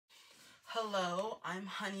Hello, I'm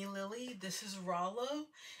Honey Lily, this is Rollo,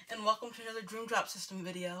 and welcome to another Dream Drop System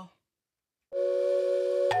video.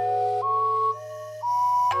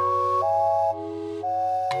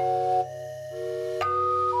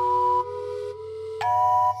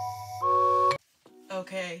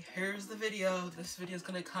 Okay, here's the video. This video is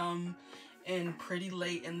gonna come in pretty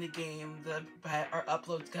late in the game by our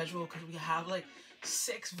upload schedule because we have like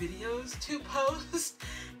 6 videos to post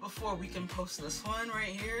before we can post this one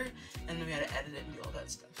right here, and then we had to edit it and do all that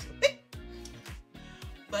stuff. So,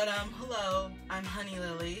 but hello, I'm Honey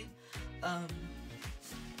Lily.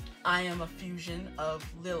 I am a fusion of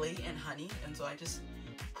Lily and Honey, and so I just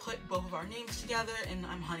put both of our names together, and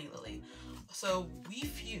I'm Honey Lily. So we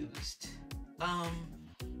fused.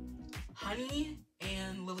 Honey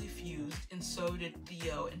and Lily fused, and so did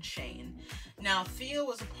Theo and Shane. Now, Theo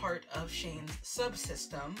was a part of Shane's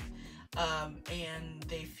subsystem, and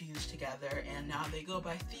they fused together, and now they go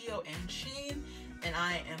by Theo and Shane, and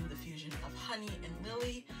I am the fusion of Honey and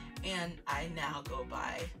Lily, and I now go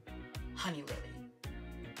by Honey Lily.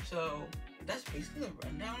 So that's basically the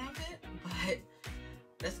rundown of it, but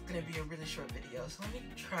that's gonna be a really short video, so let me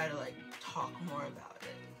try to talk more about it.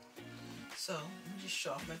 So, let me just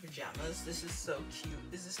show off my pajamas. This is so cute.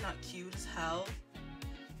 Is this not cute as hell?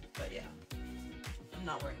 But yeah, I'm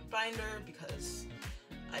not wearing a binder because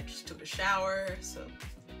I just took a shower. So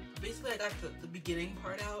basically I got the beginning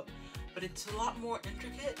part out, but it's a lot more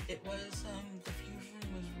intricate. It was, the fusion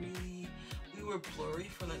was really, we were blurry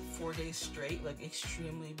for like 4 days straight, like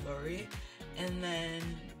extremely blurry. And then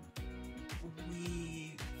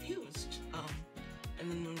we fused. And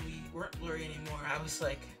then when we weren't blurry anymore, I was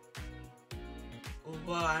like,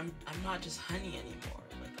 well, I'm not just Honey anymore.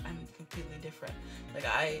 Like, I'm completely different.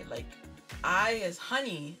 I as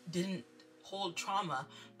Honey didn't hold trauma,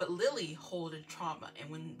 but Lily holded trauma. And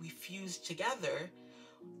when we fused together,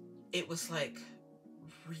 it was like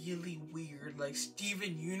really weird, like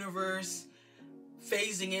Steven Universe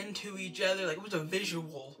phasing into each other. Like, it was a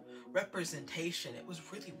visual representation. It was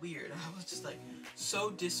really weird. I was just like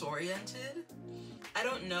so disoriented. I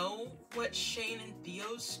don't know what Shane and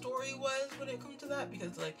Theo's story was when it comes to that,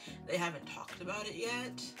 because like they haven't talked about it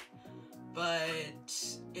yet, but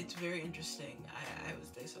it's very interesting. I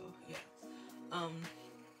would say so, yeah.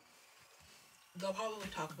 They'll probably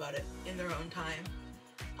talk about it in their own time,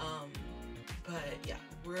 but yeah,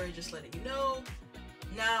 we're just letting you know.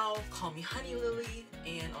 Now call me Honey Lily,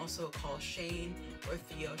 and also call Shane or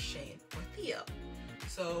Theo Shane or Theo.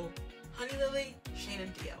 So Honey Lily, Shane,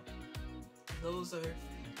 and Theo.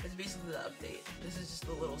 It's basically the update. This is just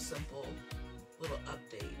a little simple little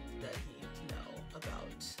update that you need to know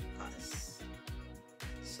about us.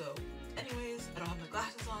 So anyways, I don't have my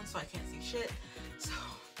glasses on, so I can't see shit. So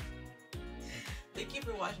thank you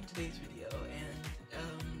for watching today's video,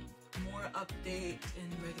 and more updates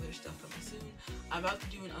and regular stuff coming soon. I'm about to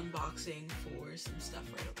do an unboxing for some stuff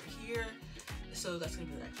right over here. So that's gonna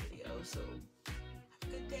be the next video. So